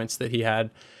comparison points that he had,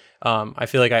 I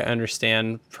feel like I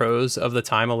understand prose of the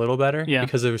time a little better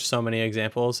because there's so many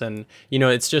examples, and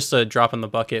it's just a drop in the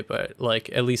bucket, but like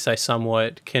at least I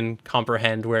somewhat can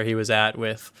comprehend where he was at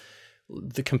with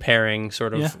the comparing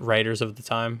sort of writers of the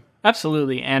time.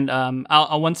 Absolutely. And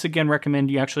I'll once again recommend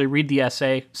you actually read the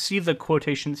essay, see the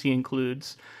quotations he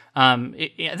includes.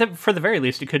 For the very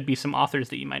least, it could be some authors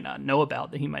that you might not know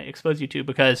about that he might expose you to,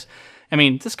 because I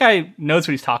mean, this guy knows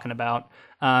what he's talking about.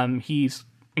 He's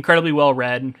incredibly well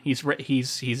read. He's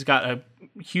got a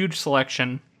huge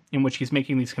selection in which he's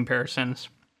making these comparisons.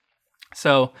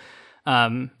 So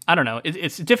I don't know.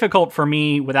 It's difficult for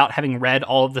me without having read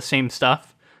all of the same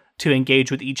stuff to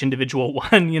engage with each individual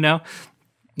one.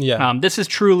 Yeah. This is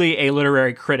truly a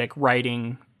literary critic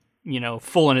writing,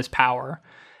 full in his power.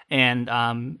 And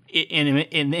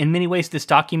in many ways, this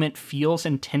document feels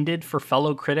intended for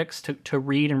fellow critics to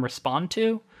read and respond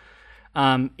to.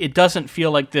 It doesn't feel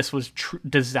like this was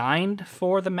designed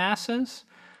for the masses.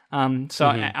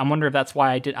 I wonder if that's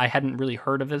why I hadn't really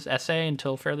heard of his essay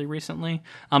until fairly recently.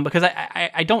 Because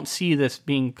I don't see this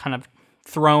being kind of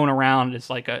thrown around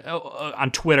as like on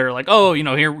Twitter, like,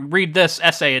 here, read this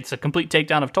essay. It's a complete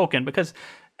takedown of Tolkien, because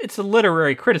it's a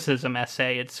literary criticism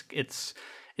essay. It's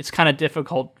kind of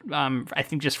difficult, I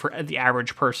think, just for the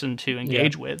average person to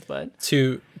engage with. But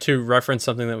to reference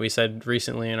something that we said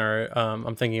recently in our,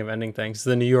 I'm thinking of ending things.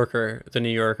 The New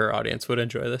Yorker audience would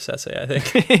enjoy this essay, I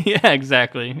think. Yeah,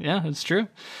 exactly. Yeah, it's true.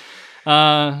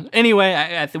 Anyway,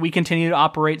 I think we continue to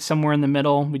operate somewhere in the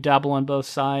middle. We dabble on both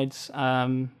sides.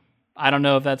 I don't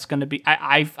know if that's going to be.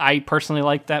 I personally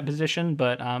like that position,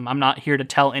 but I'm not here to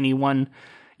tell anyone,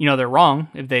 they're wrong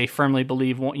if they firmly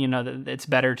believe, that it's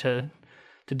better to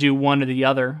do one or the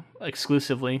other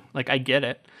exclusively. Like, I get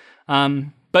it.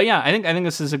 But yeah, I think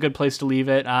this is a good place to leave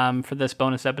it for this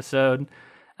bonus episode.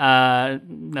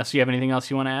 Unless you have anything else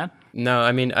you want to add? No,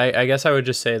 I mean, I guess I would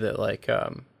just say that like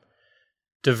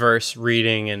diverse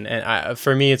reading and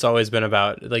for me, it's always been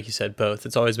about, like you said, both.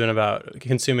 It's always been about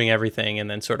consuming everything and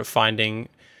then sort of finding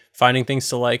things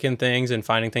to like in things and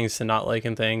finding things to not like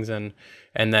in things, and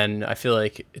then I feel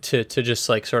like to just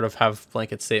like sort of have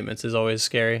blanket statements is always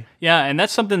scary. Yeah, and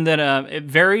that's something that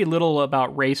very little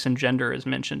about race and gender is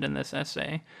mentioned in this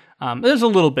essay. There's a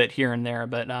little bit here and there,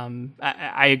 but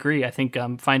I agree. I think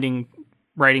finding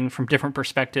writing from different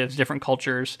perspectives, different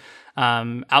cultures,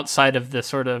 outside of the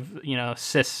sort of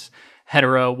cis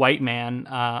hetero white man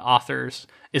authors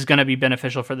is going to be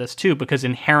beneficial for this too, because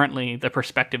inherently the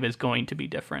perspective is going to be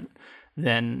different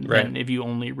than if you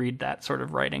only read that sort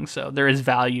of writing. So there is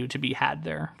value to be had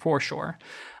there for sure.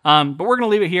 But we're going to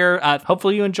leave it here.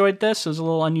 Hopefully you enjoyed this. It was a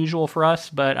little unusual for us,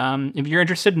 but if you're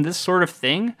interested in this sort of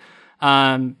thing,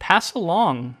 pass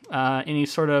along any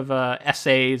sort of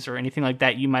essays or anything like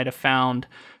that you might have found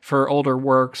for older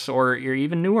works or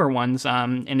even newer ones.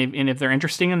 And if they're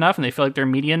interesting enough and they feel like they're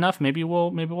meaty enough, maybe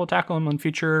we'll tackle them on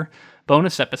future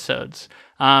bonus episodes.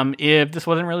 If this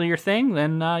wasn't really your thing,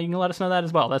 then you can let us know that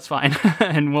as well. That's fine.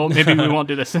 And maybe we won't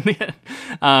do this in the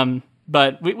end.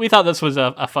 But we thought this was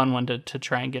a fun one to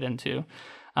try and get into.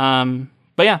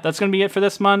 But yeah, that's going to be it for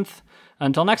this month.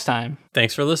 Until next time.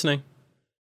 Thanks for listening.